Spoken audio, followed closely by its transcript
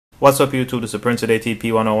What's up YouTube, this is Prince Today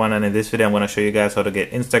TP101, and in this video I'm going to show you guys how to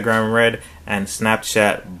get Instagram Red and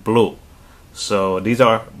Snapchat Blue. So these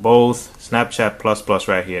are both Snapchat Plus Plus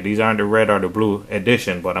right here. These aren't the red or the blue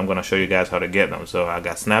edition, but I'm going to show you guys how to get them. So I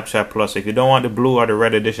got Snapchat Plus. If you don't want the blue or the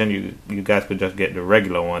red edition, you guys could just get the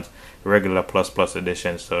regular ones, the regular Plus Plus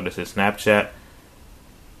edition. So this is Snapchat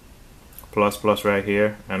Plus Plus right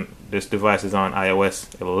here, and this device is on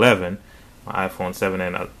iOS 11. My iPhone 7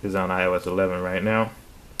 is on iOS 11 right now.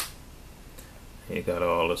 You got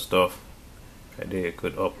all the stuff right there. You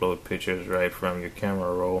could upload pictures right from your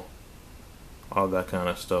camera roll, all that kind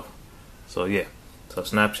of stuff. So yeah, so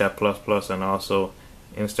Snapchat Plus Plus and also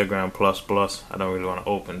Instagram Plus Plus. I don't really want to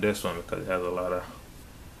open this one because it has a lot of,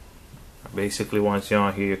 basically once you're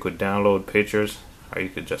on here you could download pictures, or you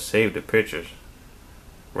could just save the pictures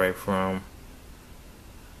right from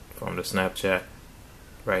the Snapchat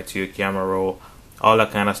right to your camera roll. All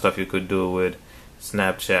that kind of stuff you could do with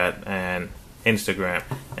Snapchat and Instagram.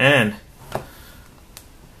 And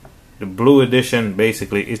the blue edition,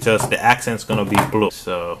 basically it's just the accent's gonna be blue.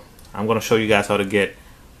 So I'm gonna show you guys how to get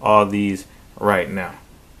all these right now,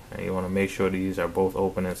 and you want to make sure these are both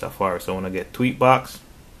open in Safari. So when I get Tweetbox,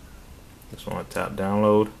 just want to tap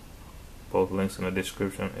download, both links in the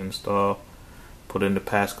description, install, put in the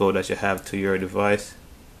passcode that you have to your device,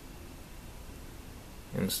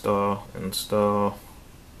 install,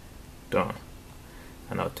 done.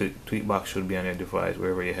 And now Tweetbox should be on your device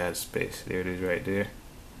wherever you had space. There it is right there.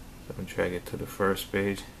 So I'm drag it to the first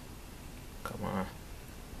page. Come on.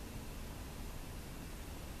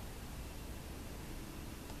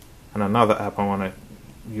 And another app I want to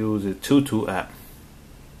use is Tutu app.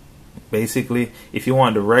 Basically, if you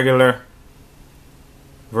want the regular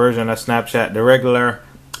version of Snapchat, the regular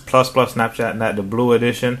Plus Plus Snapchat, not the blue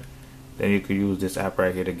edition, then you could use this app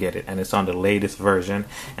right here to get it, and it's on the latest version.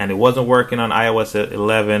 And it wasn't working on iOS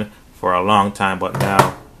 11 for a long time, but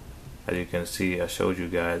now, as you can see, I showed you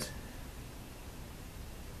guys,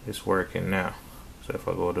 it's working now. So if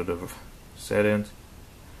I go to the settings,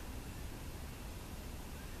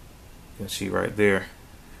 you can see right there,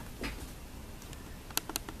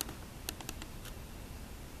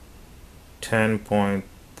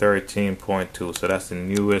 .13.2. so that's the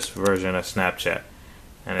newest version of Snapchat,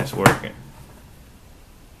 and it's working.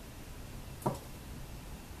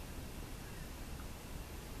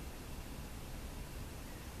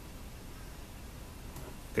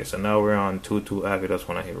 Okay, so now we're on Tutu app. You just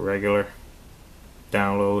want to hit regular,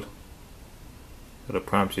 download. It'll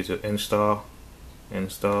prompt you to install, and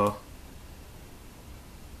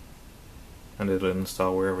it'll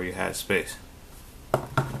install wherever you had space.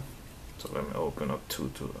 So let me open up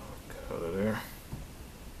Tutu. Get out of there.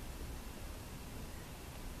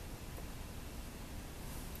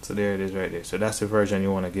 So there it is right there. So that's the version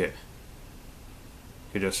you want to get.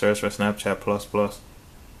 You just search for Snapchat Plus Plus.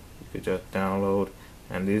 You could just download,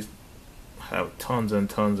 and these have tons and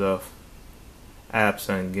tons of apps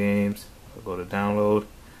and games. I'll go to download.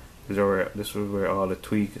 This is where all the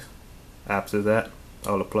tweak apps is at,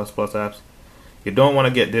 all the Plus Plus apps. You don't want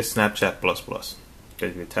to get this Snapchat Plus Plus,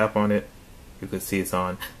 because if you tap on it, you can see it's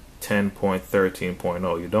on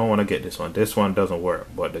 10.13.0. You don't want to get this one. This one doesn't work,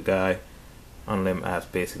 but the guy on Lim Apps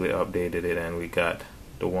basically updated it, and we got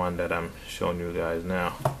the one that I'm showing you guys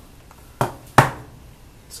now.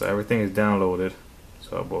 So everything is downloaded.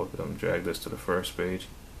 So I'll both of them drag this to the first page.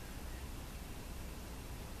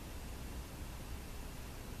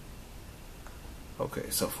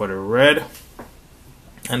 Okay, so for the red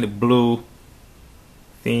and the blue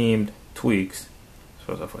themed tweaks,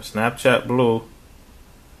 so for Snapchat Blue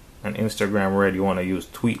and Instagram Red, you want to use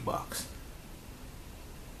Tweetbox.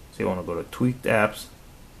 So you want to go to Tweaked Apps,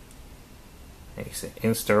 and you say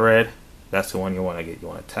InstaRed. That's the one you want to get. You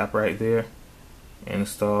want to tap right there,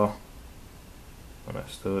 install.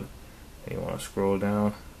 Understood. And you want to scroll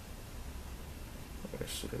down.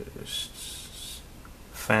 It's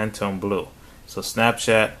Phantom Blue. So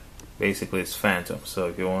Snapchat basically is Phantom. So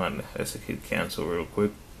if you want, let's hit cancel real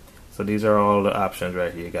quick. So these are all the options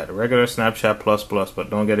right here. You got the regular Snapchat Plus Plus,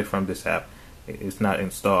 but don't get it from this app. It's not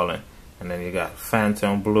installing. And then you got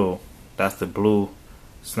Phantom Blue. That's the blue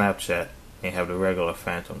Snapchat. And you have the regular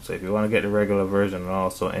Phantom. So if you want to get the regular version, and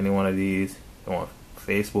also any one of these, you want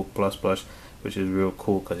Facebook Plus Plus, which is real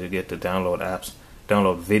cool because you get to download apps,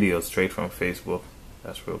 download videos straight from Facebook.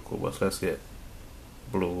 That's real cool. But let's get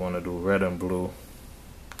blue. We want to do red and blue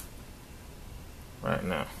right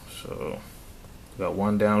now. So we got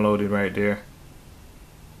one downloaded right there.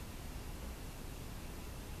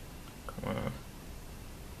 Come on.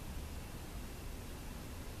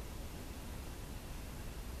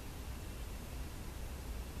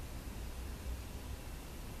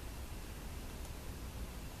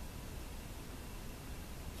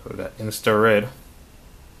 So we got InstaRed.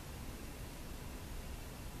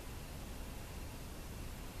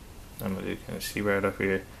 And as you can see right up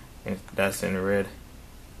here, that's in red.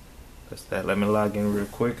 That's that. Let me log in real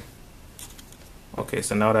quick. Okay,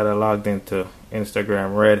 so now that I logged into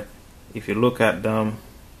Instagram Red, if you look at them,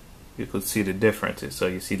 you could see the differences. So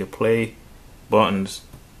you see the play buttons.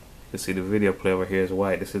 You can see the video play over here is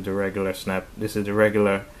white. This is the regular Snap. This is the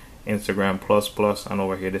regular Instagram Plus Plus, and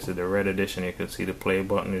over here this is the red edition. You can see the play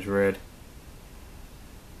button is red.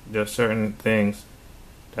 There's certain things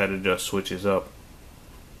that it just switches up.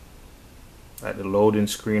 Like the loading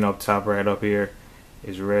screen up top right up here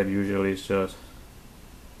is red. Usually it's just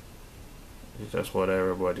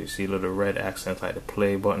whatever, but you see little red accents, like the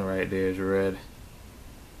play button right there is red.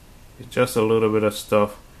 It's just a little bit of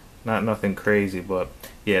stuff, not nothing crazy, but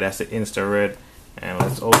yeah, that's the InstaRed. And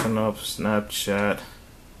let's open up Snapchat.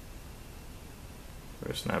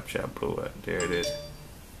 Where's Snapchat Blue at? There it is.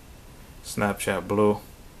 Snapchat Blue.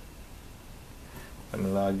 Let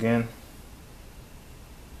me log in.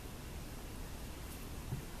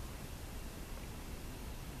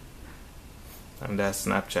 And that's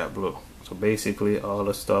Snapchat Blue. So basically all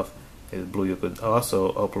the stuff is blue. You could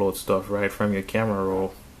also upload stuff right from your camera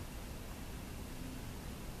roll.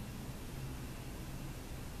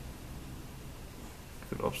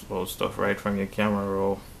 You could upload stuff right from your camera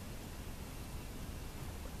roll.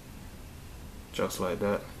 Just like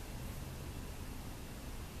that.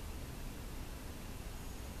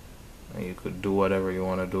 And you could do whatever you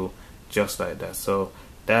want to do just like that. So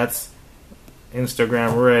that's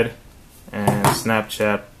Instagram Red and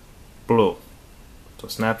Snapchat Blue. So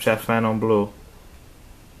Snapchat Phantom Blue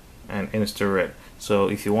and InstaRed. So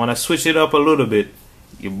if you want to switch it up a little bit,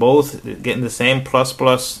 you're both getting the same plus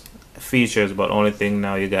plus features, but only thing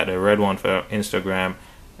now you got the red one for Instagram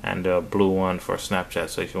and the blue one for Snapchat.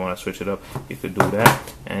 So if you want to switch it up, you could do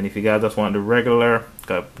that. And if you guys just want the regular,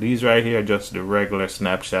 these right here are just the regular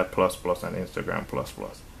Snapchat plus plus and Instagram plus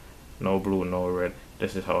plus. No blue, no red.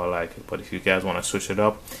 This is how I like it. But if you guys want to switch it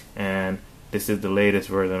up, and this is the latest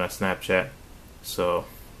version of Snapchat, so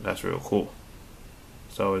that's real cool.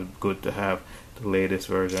 It's always good to have the latest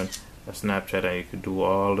version of Snapchat, and you could do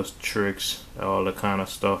all the tricks, all the kind of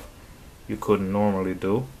stuff you couldn't normally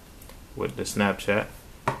do with the Snapchat.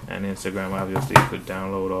 And Instagram, obviously you could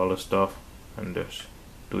download all the stuff and just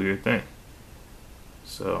do your thing.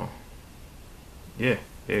 So yeah,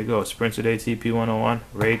 there you go. Sprint Today TP 101.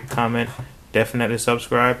 Rate, comment, definitely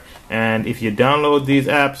subscribe. And if you download these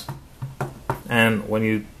apps and when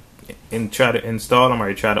you try to install them or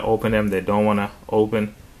you try to open them, they don't want to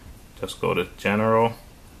open, just go to General,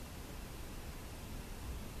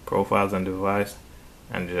 Profiles and Device,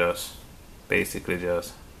 and just basically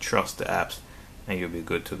just trust the apps, and you'll be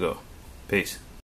good to go. Peace.